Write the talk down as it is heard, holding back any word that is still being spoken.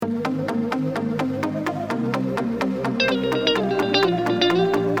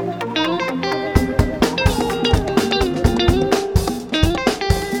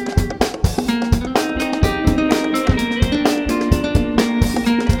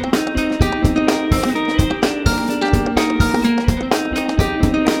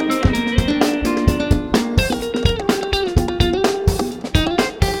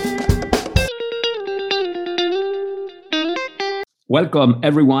Welcome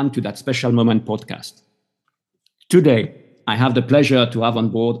everyone to that Special Moment podcast. Today, I have the pleasure to have on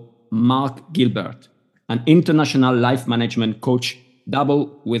board Mark Gilbert, an international life management coach,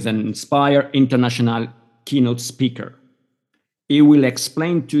 double with an Inspire International keynote speaker. He will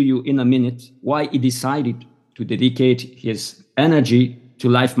explain to you in a minute why he decided to dedicate his energy to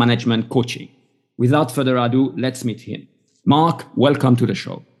life management coaching. Without further ado, let's meet him. Mark, welcome to the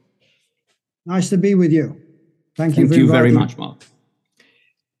show. Nice to be with you. Thank you very much, Mark.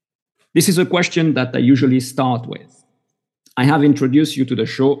 This is a question that I usually start with. I have introduced you to the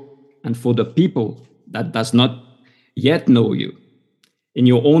show, and for the people that does not yet know you, in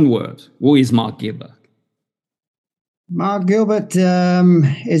your own words, who is Mark Gilbert? Mark Gilbert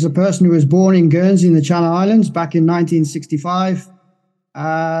is a person who was born in Guernsey in the Channel Islands back in 1965.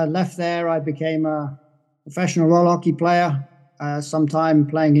 Left there, I became a professional roller hockey player, sometime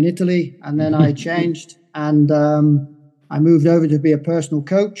playing in Italy, and then I changed and I moved over to be a personal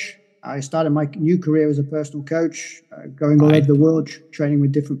coach. I started my new career as a personal coach, going all over the world, training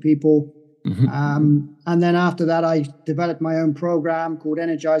with different people. And then after that, I developed my own program called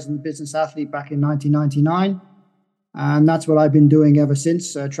Energizing the Business Athlete back in 1999. And that's what I've been doing ever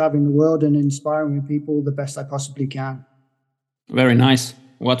since, traveling the world and inspiring people the best I possibly can. Very nice.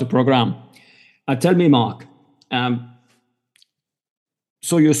 What a program. Tell me, Mark,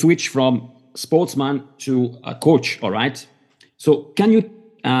 so you switch from sportsman to a coach, all right? So can you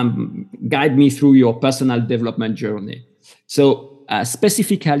guide me through your personal development journey? So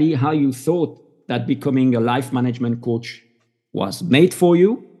specifically how you thought that becoming a life management coach was made for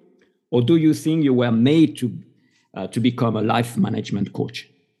you, or do you think you were made to become a life management coach?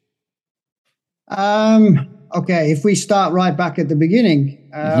 Okay, if we start right back at the beginning,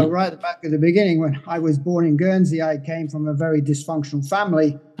 when I was born in Guernsey, I came from a very dysfunctional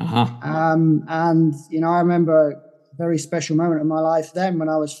family. And, I remember a very special moment in my life then when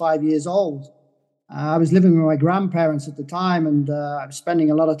I was 5 years old. I was living with my grandparents at the time, and I was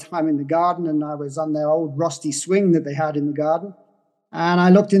spending a lot of time in the garden, and I was on their old rusty swing that they had in the garden. And I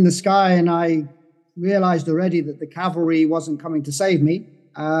looked in the sky and I realized already that the cavalry wasn't coming to save me.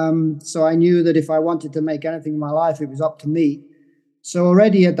 So I knew that if I wanted to make anything in my life, it was up to me. So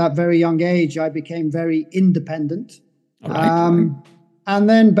already at that very young age, I became very independent. Right. And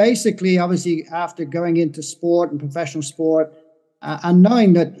then basically, obviously, after going into sport and professional sport, and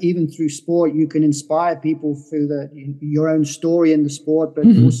knowing that even through sport, you can inspire people through your own story in the sport, but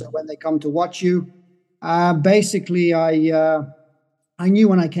also when they come to watch you. Basically, I knew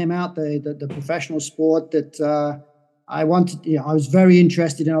when I came out the professional sport that I was very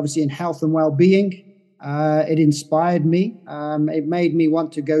interested in, obviously, in health and well-being. It inspired me. It made me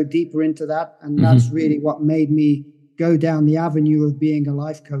want to go deeper into that. And that's really what made me go down the avenue of being a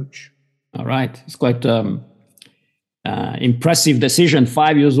life coach. All right. It's quite impressive decision,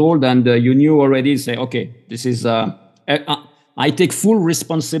 5 years old. And you knew already, say, okay, this is, I take full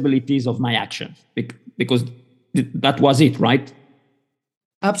responsibilities of my actions because that was it, right?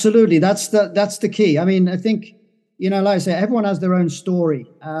 Absolutely. That's the key. I mean, I think, like I say, everyone has their own story.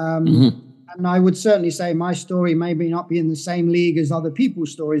 And I would certainly say my story maybe not be in the same league as other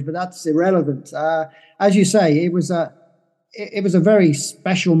people's stories, but that's irrelevant. As you say, it was a very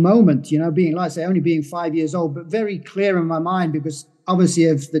special moment, being, like I say, only being 5 years old, but very clear in my mind because obviously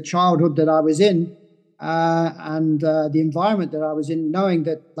of the childhood that I was in and the environment that I was in, knowing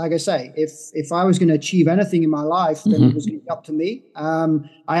that, like I say, if I was going to achieve anything in my life, then it was going to be up to me.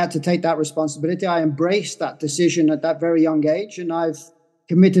 I had to take that responsibility. I embraced that decision at that very young age, and I've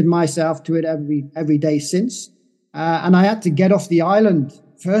committed myself to it every day since. And I had to get off the island,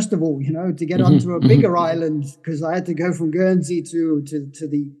 first of all, to get onto a bigger island, because I had to go from Guernsey to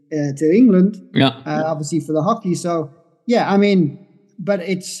England, obviously for the hockey. So, yeah, I mean, but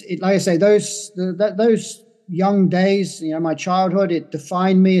it's like I say, those young days, my childhood, it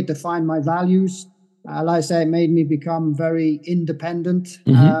defined me. It defined my values. Like I say, it made me become very independent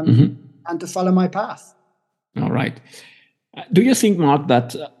and to follow my path. All right. Do you think, Mark,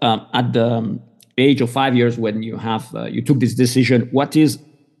 that at the age of 5 years when you took this decision,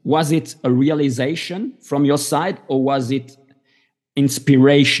 was it a realization from your side, or was it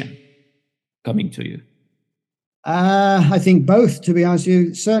inspiration coming to you? I think both, to be honest with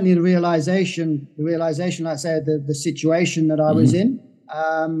you. Certainly the realization, like I said, the situation that I was in.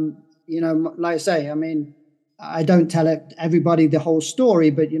 Like I say, I mean, I don't tell everybody the whole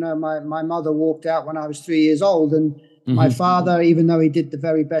story, but, my mother walked out when I was 3 years old, and my father, even though he did the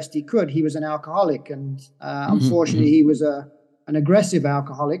very best he could, he was an alcoholic. And unfortunately, he was an aggressive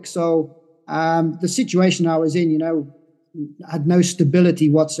alcoholic. So the situation I was in, had no stability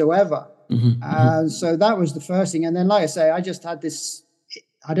whatsoever. So that was the first thing. And then, like I say, I just had this,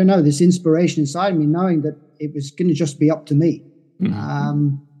 I don't know, this inspiration inside me, knowing that it was going to just be up to me.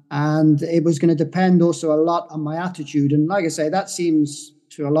 And it was going to depend also a lot on my attitude. And like I say, that seems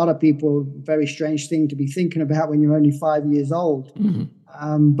to a lot of people a very strange thing to be thinking about when you're only 5 years old.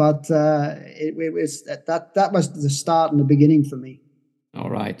 But it was that was the start and the beginning for me. All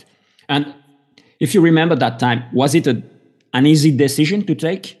right. And if you remember that time, was it an easy decision to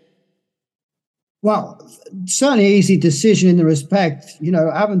take? Well, certainly an easy decision in the respect,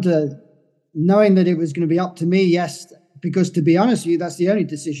 knowing that it was going to be up to me, yes, because to be honest with you, that's the only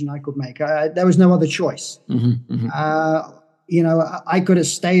decision I could make. There was no other choice. I could have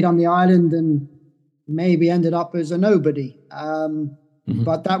stayed on the island and maybe ended up as a nobody.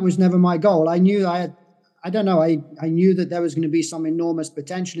 But that was never my goal. I knew I knew that there was going to be some enormous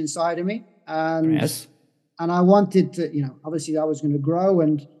potential inside of me. And I wanted to, obviously I was going to grow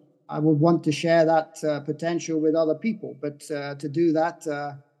and I would want to share that potential with other people. But to do that,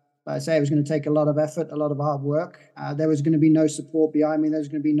 like I say, it was going to take a lot of effort, a lot of hard work. There was going to be no support behind me. There was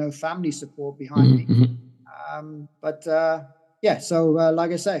going to be no family support behind me. So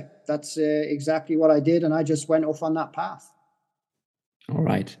like I say, that's exactly what I did. And I just went off on that path. All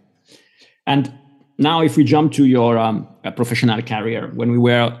right. And now if we jump to your professional career, when we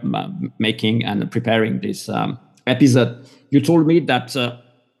were making and preparing this episode, you told me that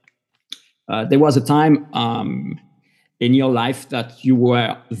there was a time in your life that you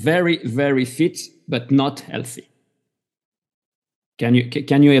were very, very fit, but not healthy. Can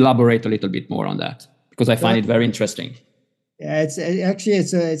you elaborate a little bit more on that? Because I find it very interesting. Yeah, it's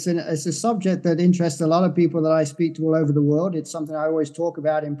a subject that interests a lot of people that I speak to all over the world. It's something I always talk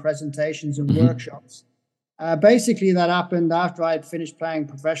about in presentations and workshops. Basically, that happened after I had finished playing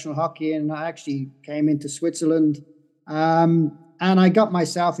professional hockey, and I actually came into Switzerland. And I got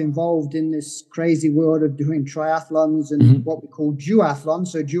myself involved in this crazy world of doing triathlons and what we call duathlon.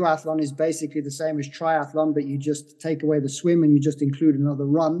 So duathlon is basically the same as triathlon, but you just take away the swim and you just include another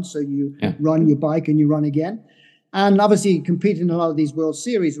run. So you run your bike and you run again. And obviously competing in a lot of these World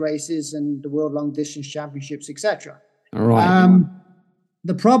Series races and the World Long Distance Championships, etc. Right.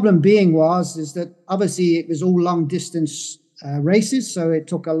 The problem is that obviously it was all long distance races. So it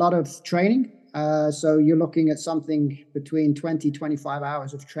took a lot of training. So you're looking at something between 20, 25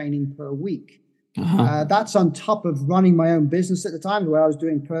 hours of training per week. That's on top of running my own business at the time where I was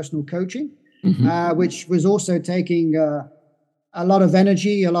doing personal coaching, which was also taking a lot of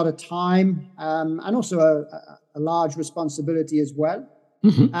energy, a lot of time, and also a large responsibility as well.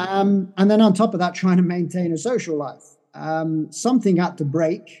 And then on top of that, trying to maintain a social life. Something had to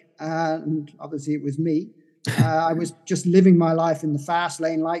break, and obviously it was me. I was just living my life in the fast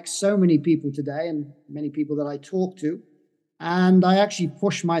lane like so many people today and many people that I talk to. And I actually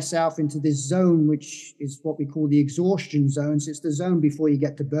pushed myself into this zone, which is what we call the exhaustion zone. So it's the zone before you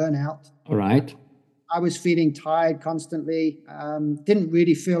get to burnout. All right. I was feeling tired constantly, didn't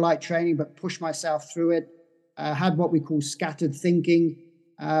really feel like training, but pushed myself through it. Had what we call scattered thinking,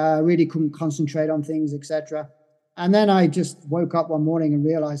 really couldn't concentrate on things, etc. And then I just woke up one morning and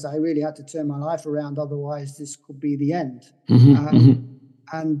realized I really had to turn my life around. Otherwise, this could be the end.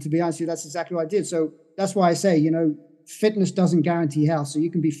 And to be honest with you, that's exactly what I did. So that's why I say, fitness doesn't guarantee health. So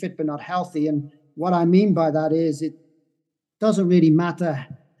you can be fit but not healthy. And what I mean by that is it doesn't really matter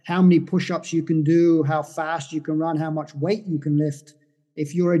how many push-ups you can do, how fast you can run, how much weight you can lift.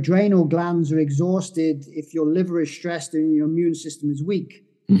 If your adrenal glands are exhausted, if your liver is stressed and your immune system is weak,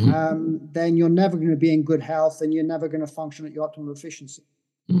 then you're never going to be in good health and you're never going to function at your optimal efficiency.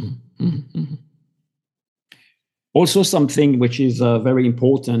 Also, something which is very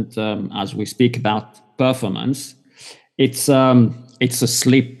important as we speak about performance, it's a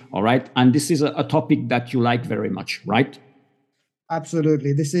sleep, all right? And this is a topic that you like very much, right?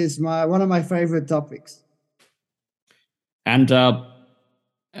 Absolutely. This is one of my favorite topics. And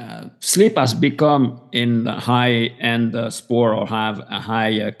sleep has become in the high-end sport or have a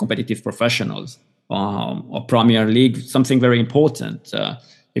high competitive professionals or Premier League, something very important.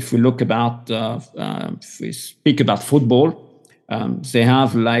 If we look about, if we speak about football, they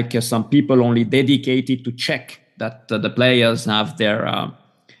have like some people only dedicated to check that the players have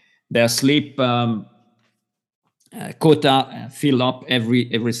their sleep quota filled up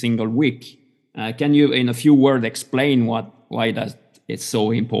every single week. Can you, in a few words, explain why it's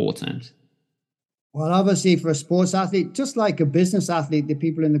so important? Well, obviously, for a sports athlete, just like a business athlete, the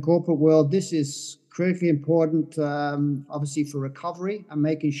people in the corporate world, this is critically important, obviously, for recovery and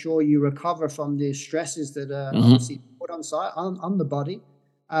making sure you recover from the stresses that are obviously put on the body.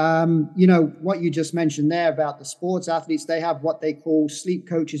 What you just mentioned there about the sports athletes, they have what they call sleep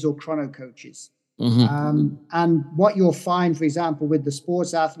coaches or chrono coaches. And what you'll find, for example, with the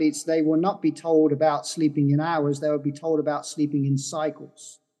sports athletes, they will not be told about sleeping in hours. They will be told about sleeping in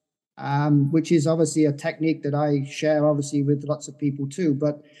cycles, which is obviously a technique that I share, obviously, with lots of people too.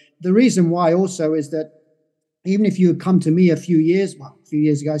 But the reason why also is that even if you had come to me a few years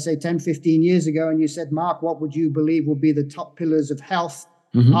ago, I say 10, 15 years ago, and you said, Mark, what would you believe would be the top pillars of health?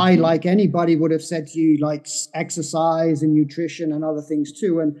 I, like anybody, would have said to you, like exercise and nutrition and other things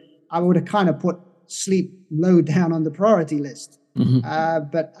too. And I would have kind of put sleep low down on the priority list.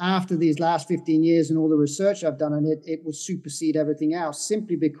 But after these last 15 years and all the research I've done on it, it will supersede everything else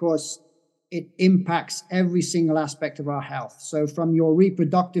simply because it impacts every single aspect of our health. So from your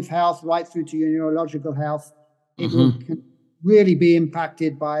reproductive health right through to your neurological health, it will really be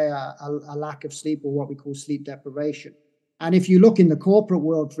impacted by a lack of sleep, or what we call sleep deprivation. And if you look in the corporate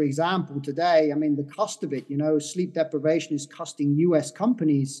world, for example, today, I mean, the cost of it, sleep deprivation is costing US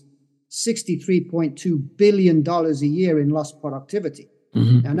companies $63.2 billion a year in lost productivity.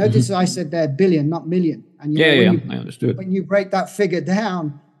 Now, notice I said there billion, not million. And I understood. When you break that figure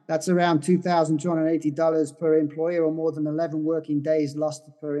down, that's around $2,280 per employee, or more than 11 working days lost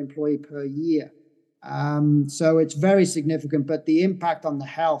per employee per year. So it's very significant, but the impact on the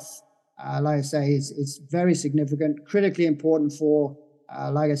health, like I say, it's very significant, critically important for,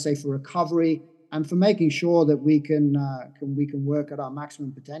 like I say, for recovery and for making sure that we can work at our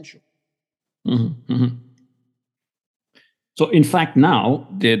maximum potential. So in fact, now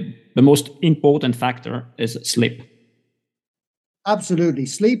the most important factor is sleep. Absolutely.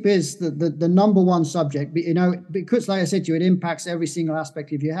 Sleep is the number one subject, because like I said to you, it impacts every single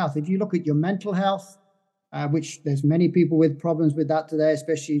aspect of your health. If you look at your mental health, which there's many people with problems with that today,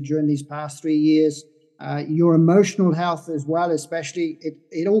 especially during these past 3 years, your emotional health as well, especially,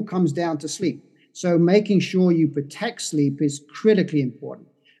 it all comes down to sleep. So making sure you protect sleep is critically important.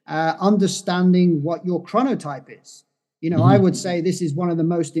 Understanding what your chronotype is. I would say this is one of the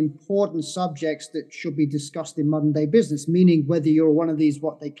most important subjects that should be discussed in modern day business, meaning whether you're one of these,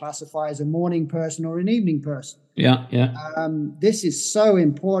 what they classify as a morning person or an evening person. Yeah. This is so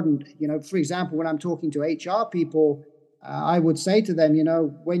important. For example, when I'm talking to HR people, I would say to them,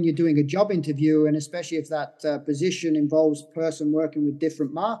 when you're doing a job interview, and especially if that position involves a person working with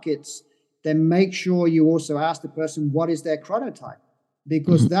different markets, then make sure you also ask the person, what is their chronotype?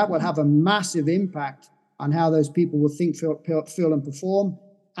 Because that will have a massive impact on how those people will think, feel and perform,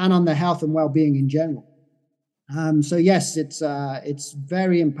 and on their health and well-being in general. So yes, it's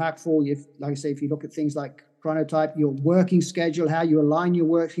very impactful. Like I say, if you look at things like chronotype, your working schedule, how you align your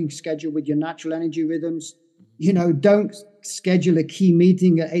working schedule with your natural energy rhythms. Don't schedule a key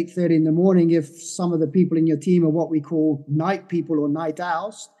meeting at 8:30 in the morning if some of the people in your team are what we call night people or night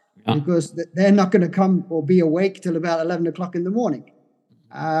owls, because they're not going to come or be awake till about 11 o'clock in the morning.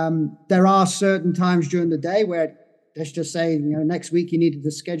 There are certain times during the day where, let's just say, next week you needed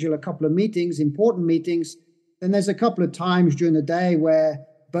to schedule a couple of meetings, important meetings. Then there's a couple of times during the day where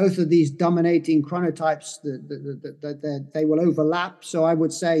both of these dominating chronotypes, they will overlap. So I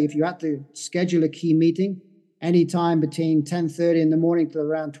would say if you had to schedule a key meeting, anytime between 10:30 in the morning to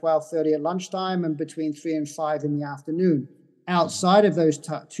around 12:30 at lunchtime, and between 3 and 5 in the afternoon. Outside of those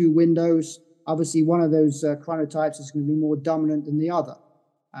two windows, obviously one of those chronotypes is going to be more dominant than the other.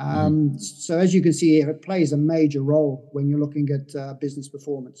 So as you can see, it plays a major role when you're looking at business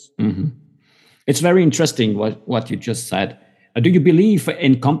performance. It's very interesting what you just said. Do you believe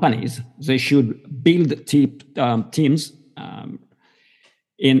in companies they should build teams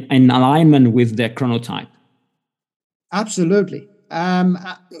in alignment with their chronotype? Absolutely.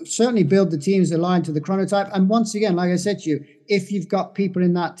 Certainly build the teams aligned to the chronotype. And once again, like I said to you, if you've got people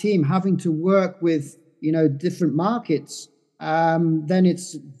in that team having to work with, different markets, then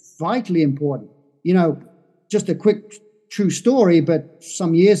it's vitally important. Just a quick true story, but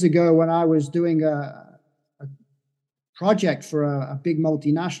some years ago when I was doing a project for a big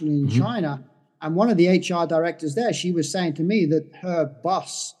multinational in China, and one of the HR directors there, she was saying to me that her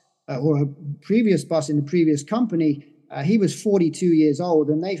boss or her previous boss in the previous company, he was 42 years old,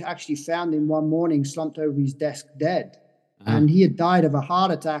 and they actually found him one morning slumped over his desk dead. And he had died of a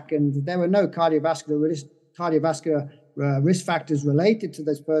heart attack, and there were no cardiovascular risk factors related to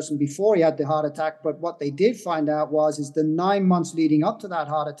this person before he had the heart attack. But what they did find out is the 9 months leading up to that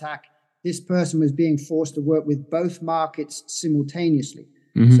heart attack, this person was being forced to work with both markets simultaneously.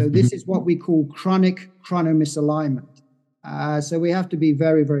 So this is what we call chronic chronomisalignment. So we have to be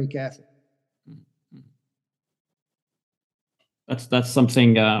very, very careful. That's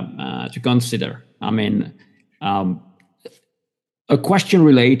something to consider. I mean, a question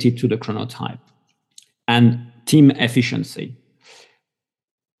related to the chronotype and team efficiency.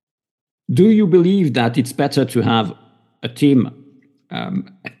 Do you believe that it's better to have a team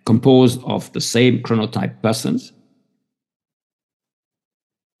composed of the same chronotype persons,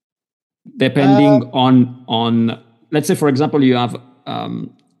 depending on, let's say, for example, you have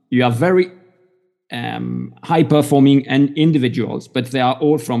very high performing individuals, but they are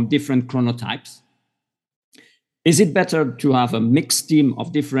all from different chronotypes? Is it better to have a mixed team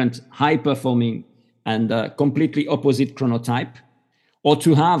of different high performing and completely opposite chronotype, or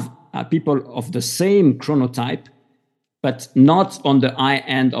to have people of the same chronotype but not on the high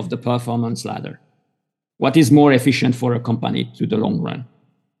end of the performance ladder? What is more efficient for a company to the long run?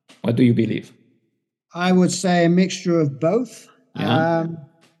 What do you believe? I would say a mixture of both. Yeah.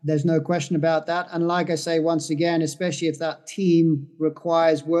 There's no question about that. And like I say, once again, especially if that team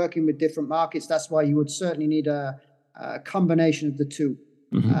requires working with different markets, that's why you would certainly need a combination of the two.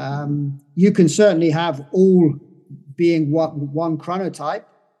 Mm-hmm. You can certainly have all being one chronotype,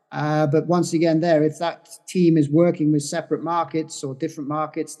 but once again if that team is working with separate markets or different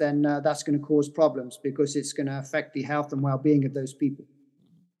markets, then that's going to cause problems because it's going to affect the health and well-being of those people.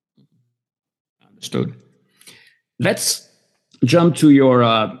 Understood. Let's jump to your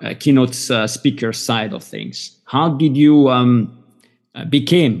keynote speaker side of things. How did you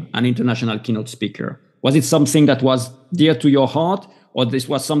become an international keynote speaker? Was it something that was dear to your heart, or this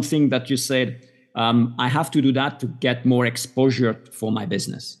was something that you said, I have to do that to get more exposure for my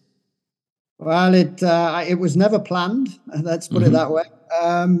business? Well, it was never planned. Let's put it that way.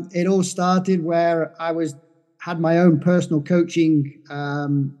 It all started where I had my own personal coaching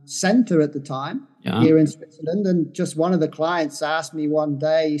center at the time here in Switzerland. And just one of the clients asked me one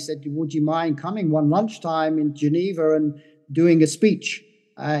day, he said, would you mind coming one lunchtime in Geneva and doing a speech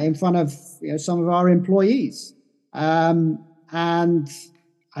in front of some of our employees? And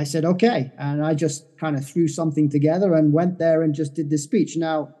I said, okay. And I just kind of threw something together and went there and just did this speech.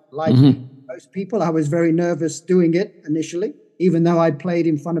 Now, like most people, I was very nervous doing it initially, even though I'd played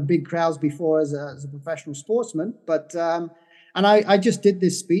in front of big crowds before as a professional sportsman. But and I just did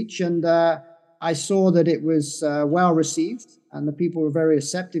this speech, and I saw that it was well received, and the people were very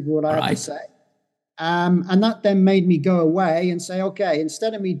receptive to what I had to say. And that then made me go away and say, okay,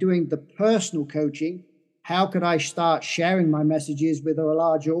 instead of me doing the personal coaching, how could I start sharing my messages with a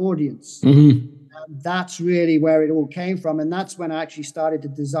larger audience? And that's really where it all came from. And that's when I actually started to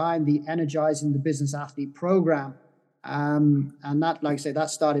design the Energizing the Business Athlete program. And that, like I say,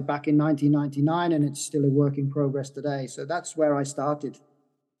 that started back in 1999, and it's still a work in progress today. So that's where I started.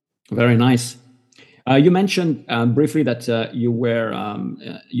 Very nice. You mentioned briefly that you were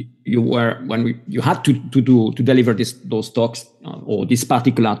when you had to deliver those talks or this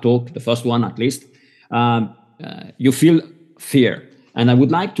particular talk, the first one at least. You feel fear, and I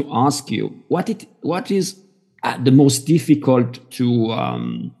would like to ask you what is the most difficult to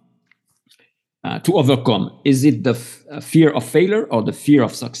overcome. Is it the fear of failure or the fear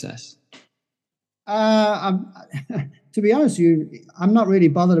of success? To be honest with you, I'm not really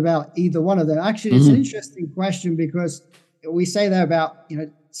bothered about either one of them. Actually, it's an interesting question, because we say there about,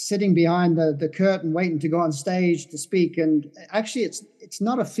 sitting behind the curtain, waiting to go on stage to speak. And actually, it's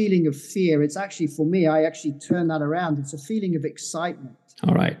not a feeling of fear. It's actually, for me, I actually turn that around. It's a feeling of excitement.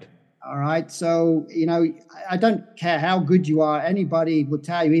 All right. So, I don't care how good you are. Anybody would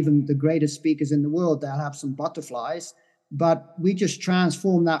tell you, even the greatest speakers in the world, they'll have some butterflies. But we just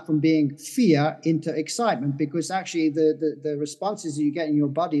transform that from being fear into excitement, because actually the responses you get in your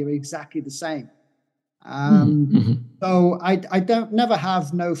body are exactly the same. So I never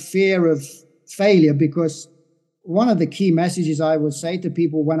have no fear of failure, because one of the key messages I would say to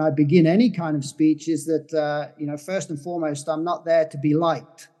people when I begin any kind of speech is that, first and foremost, I'm not there to be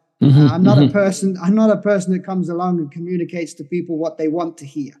liked. I'm not a person that comes along and communicates to people what they want to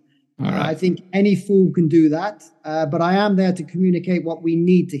hear. I think any fool can do that, but I am there to communicate what we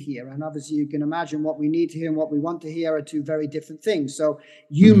need to hear. And obviously you can imagine what we need to hear and what we want to hear are two very different things. So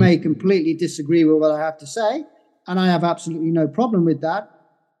you may completely disagree with what I have to say, and I have absolutely no problem with that.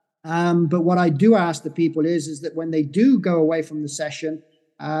 But what I do ask the people is that when they do go away from the session,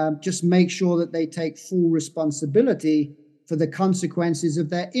 just make sure that they take full responsibility for the consequences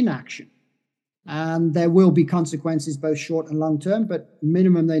of their inaction. And there will be consequences, both short and long term, but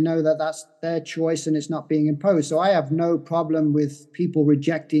minimum they know that that's their choice and it's not being imposed. So I have no problem with people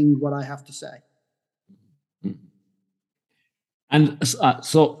rejecting what I have to say. And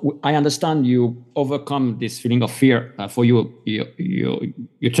so I understand you overcome this feeling of fear. For you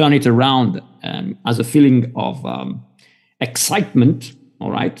turn it around as a feeling of excitement.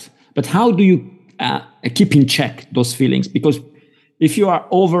 All right. But how do you keep in check those feelings? Because if you are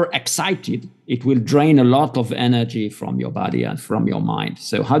overexcited, it will drain a lot of energy from your body and from your mind.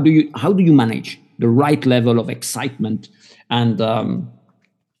 So how do you manage the right level of excitement and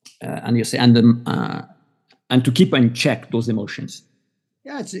you say and to keep in check those emotions?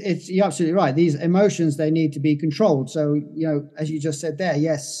 Yeah, you're absolutely right. These emotions, they need to be controlled. So, as you just said there,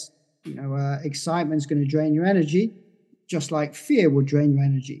 yes, excitement is going to drain your energy, just like fear would drain your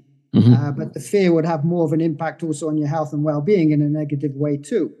energy. Mm-hmm. But the fear would have more of an impact also on your health and well-being in a negative way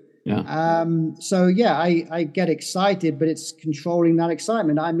too. Yeah. So yeah, I get excited, but it's controlling that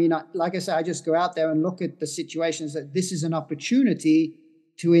excitement. I mean, like I said, I just go out there and look at the situations that this is an opportunity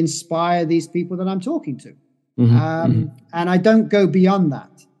to inspire these people that I'm talking to. Mm-hmm. And I don't go beyond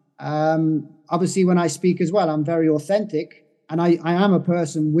that. Obviously, when I speak as well, I'm very authentic, and I am a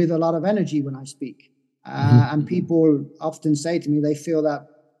person with a lot of energy when I speak. Mm-hmm. And people often say to me, they feel that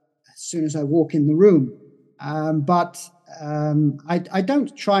as soon as I walk in the room. But I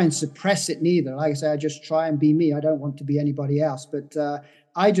don't try and suppress it neither. Like I say, I just try and be me. I don't want to be anybody else. But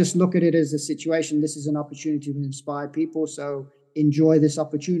I just look at it as a situation. This is an opportunity to inspire people. So enjoy this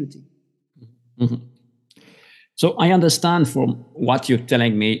opportunity. Mm-hmm. So I understand from what you're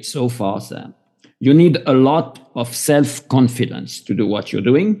telling me so far, Sam, you need a lot of self-confidence to do what you're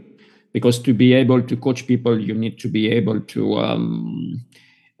doing, because to be able to coach people, you need to be able to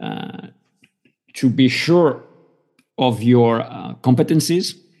be sure of your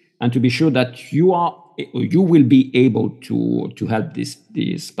competencies and to be sure that you will be able to help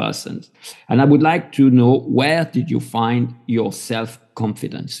these persons. And I would like to know, where did you find your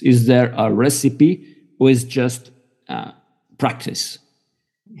self-confidence? Is there a recipe, or is just practice?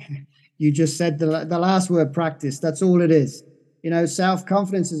 You just said the last word, practice. That's all it is.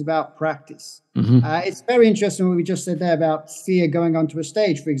 Self-confidence is about practice. Mm-hmm. It's very interesting what we just said there about fear going onto a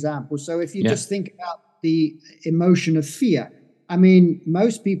stage, for example. So if you just think about the emotion of fear, I mean,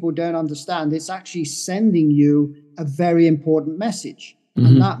 most people don't understand it's actually sending you a very important message. Mm-hmm.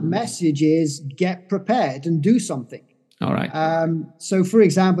 And that message is get prepared and do something. All right. So, for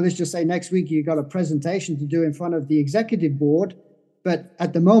example, let's just say next week you've got a presentation to do in front of the executive board, but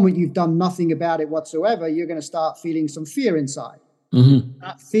at the moment you've done nothing about it whatsoever. You're going to start feeling some fear inside. Mm-hmm.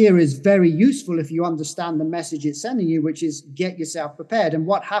 That fear is very useful if you understand the message it's sending you, which is get yourself prepared. And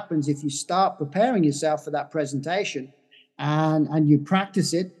what happens if you start preparing yourself for that presentation and you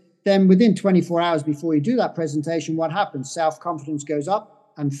practice it, then within 24 hours before you do that presentation, what happens? Self-confidence goes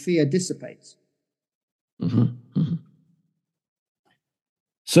up and fear dissipates. Mm-hmm. Mm-hmm.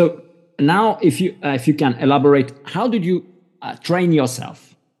 So now, if you can elaborate, how did you train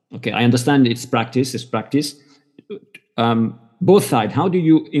yourself? Okay, I understand it's practice. Both sides. How do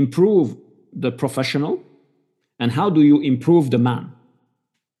you improve the professional, and how do you improve the man?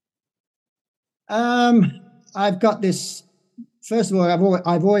 I've got this. First of all,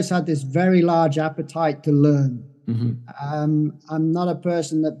 I've always had this very large appetite to learn. Mm-hmm. I'm not a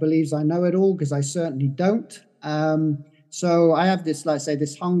person that believes I know it all, because I certainly don't. So I have this, let's say,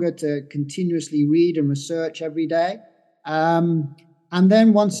 this hunger to continuously read and research every day. And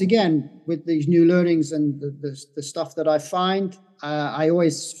then once again, with these new learnings and the stuff that I find, I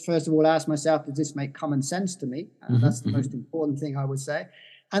always, first of all, ask myself, does this make common sense to me? Mm-hmm. That's the most important thing, I would say.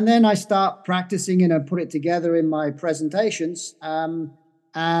 And then I start practicing and I put it together in my presentations.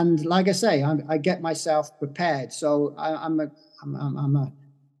 And like I say, I get myself prepared. So I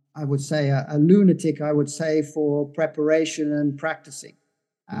would say a lunatic, I would say, for preparation and practicing.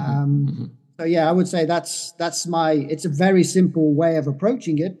 So yeah, I would say that's it's a very simple way of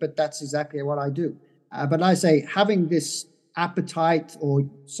approaching it, but that's exactly what I do. But I say, having this appetite, or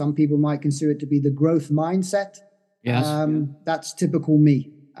some people might consider it to be the growth mindset. Yes. That's typical me.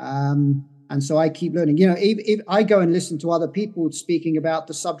 And so I keep learning. If I go and listen to other people speaking about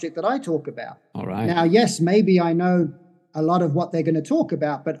the subject that I talk about. All right. Now, yes, maybe I know a lot of what they're going to talk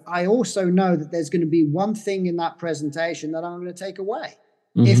about, but I also know that there's going to be one thing in that presentation that I'm going to take away,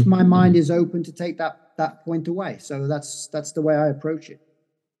 if my mind is open to take that point away. So that's the way I approach it.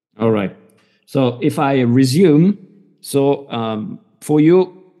 All right. So if I resume, for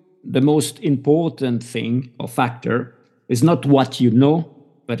you, the most important thing or factor is not what you know,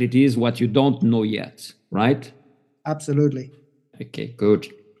 but it is what you don't know yet, right? Absolutely. Okay,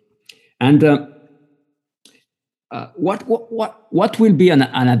 good. And what will be an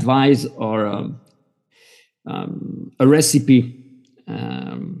advice or a recipe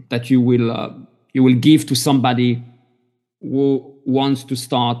that you will give to somebody who wants to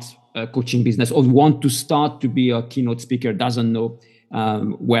start a coaching business, or want to start to be a keynote speaker, doesn't know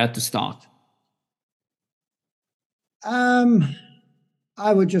where to start?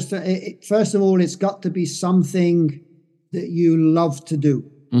 I would just, first of all, it's got to be something that you love to do.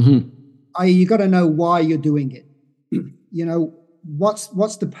 You got to know why you're doing it. You know,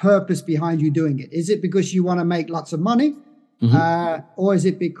 what's the purpose behind you doing it? Is it because you want to make lots of money, or is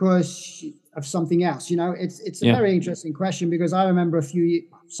it because of something else? You know, it's a very interesting question, because I remember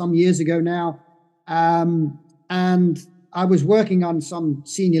some years ago now, and I was working on some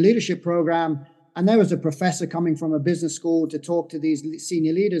senior leadership program, and there was a professor coming from a business school to talk to these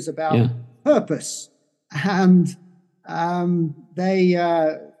senior leaders about purpose, and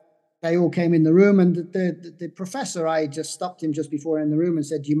they all came in the room, and the professor, I just stopped him just before in the room and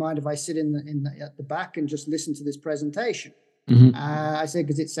said, "Do you mind if I sit at the back and just listen to this presentation?" I said,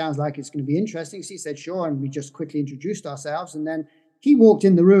 because it sounds like it's going to be interesting. So he said, "Sure." And we just quickly introduced ourselves. And then he walked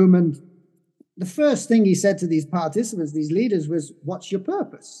in the room, and the first thing he said to these participants, these leaders, was, "What's your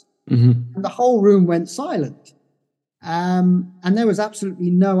purpose?" And the whole room went silent. And there was absolutely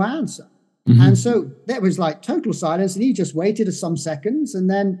no answer. And so there was like total silence. And he just waited some seconds. And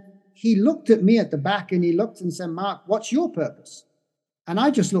then he looked at me at the back, and he looked and said, "Mark, what's your purpose?" And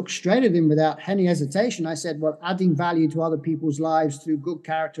I just looked straight at him without any hesitation. I said, "Well, adding value to other people's lives through good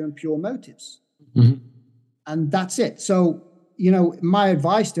character and pure motives." And that's it. So, you know, my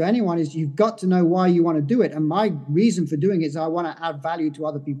advice to anyone is you've got to know why you want to do it. And my reason for doing it is I want to add value to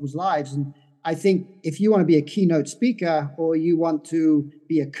other people's lives. And I think if you want to be a keynote speaker, or you want to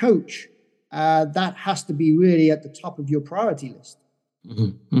be a coach, that has to be really at the top of your priority list.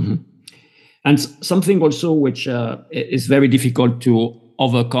 And something also which is very difficult to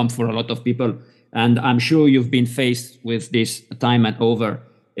overcome for a lot of people, and I'm sure you've been faced with this time and over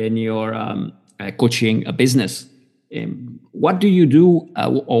in your coaching business. What do you do,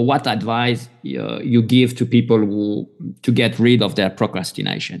 or what advice you give to people to get rid of their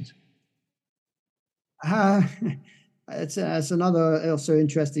procrastinations? It's another also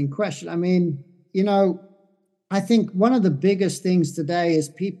interesting question. I mean, you know, I think one of the biggest things today is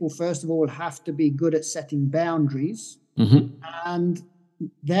people, first of all, have to be good at setting boundaries. And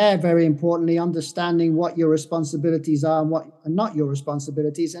they're very importantly understanding what your responsibilities are and what are not your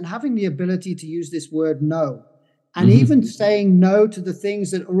responsibilities, and having the ability to use this word no, and even saying no to the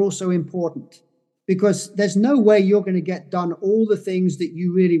things that are also important, because there's no way you're going to get done all the things that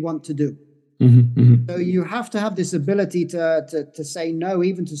you really want to do. So you have to have this ability to say no,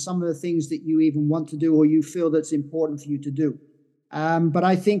 even to some of the things that you even want to do, or you feel that's important for you to do. But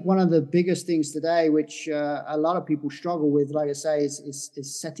I think one of the biggest things today, which a lot of people struggle with, like I say, is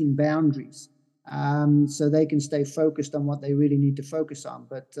setting boundaries, so they can stay focused on what they really need to focus on.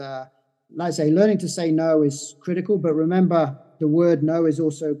 But like I say, learning to say no is critical. But remember, the word no is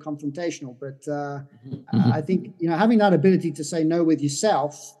also confrontational. But I think, you know, having that ability to say no with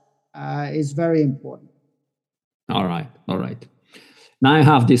yourself is very important. All right. Now I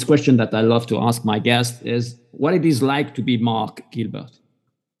have this question that I love to ask my guests: is what it is like to be Mark Gilbert?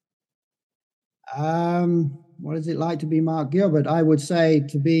 What is it like to be Mark Gilbert? I would say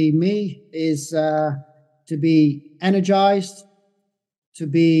to be me is to be energized, to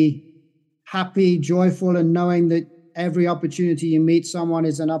be happy, joyful, and knowing that every opportunity you meet someone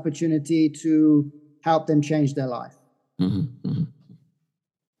is an opportunity to help them change their life.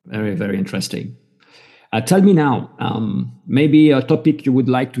 Very, very interesting. Tell me now, maybe a topic you would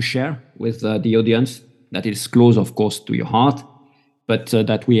like to share with the audience that is close, of course, to your heart, but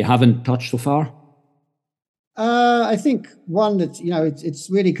that we haven't touched so far. I think one that, you know, it's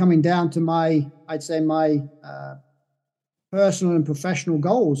really coming down to my personal and professional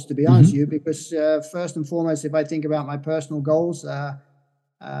goals, to be honest with you, because first and foremost, if I think about my personal goals,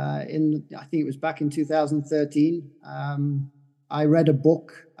 I think it was back in 2013, I read a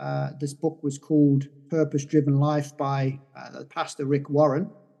book. This book was called Purpose Driven Life by Pastor Rick Warren.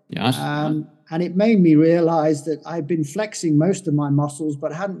 Yes. And it made me realize that I'd been flexing most of my muscles,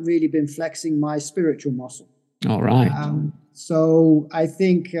 but hadn't really been flexing my spiritual muscle. All right. So I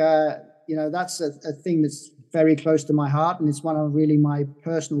think, you know, that's a thing that's very close to my heart. And it's one of really my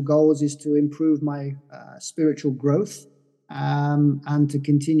personal goals, is to improve my spiritual growth, and to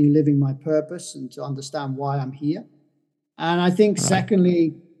continue living my purpose and to understand why I'm here. And I think,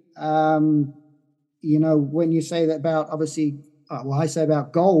 secondly, you know, when you say that about, obviously, I say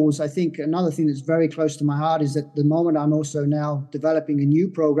about goals, I think another thing that's very close to my heart is at the moment I'm also now developing a new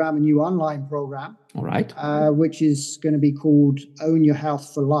program, a new online program. All right. Which is going to be called Own Your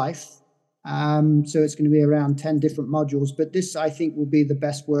Health for Life. So it's going to be around 10 different modules. But this, I think, will be the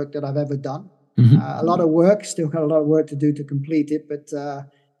best work that I've ever done. A lot of work, still got a lot of work to do to complete it. But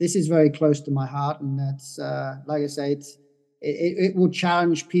this is very close to my heart. And that's, like I say, it will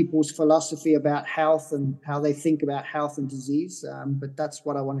challenge people's philosophy about health and how they think about health and disease. But that's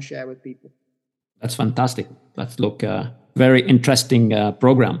what I want to share with people. That's fantastic. That's very interesting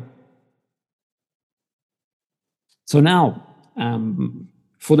program. So now,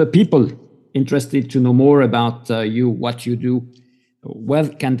 for the people interested to know more about you, what you do, where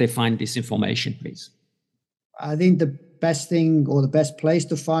can they find this information, please? I think the best thing or the best place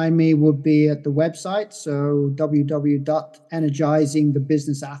to find me would be at the website. So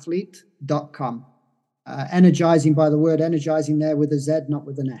www.energizingthebusinessathlete.com. Energizing by the word energizing there with a Z, not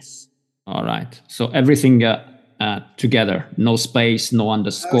with an S. All right. So everything together, no space, no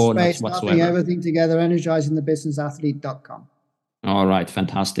underscore, no space, whatsoever. Nothing, everything together, energizingthebusinessathlete.com. All right.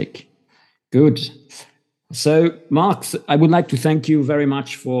 Fantastic. Good. So, Mark, I would like to thank you very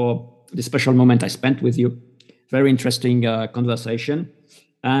much for the special moment I spent with you. Very interesting conversation.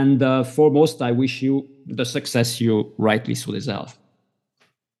 And foremost, I wish you the success you rightly so deserve.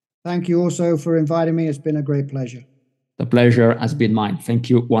 Thank you also for inviting me. It's been a great pleasure. The pleasure has been mine. Thank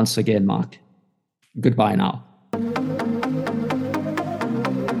you once again, Mark. Goodbye now.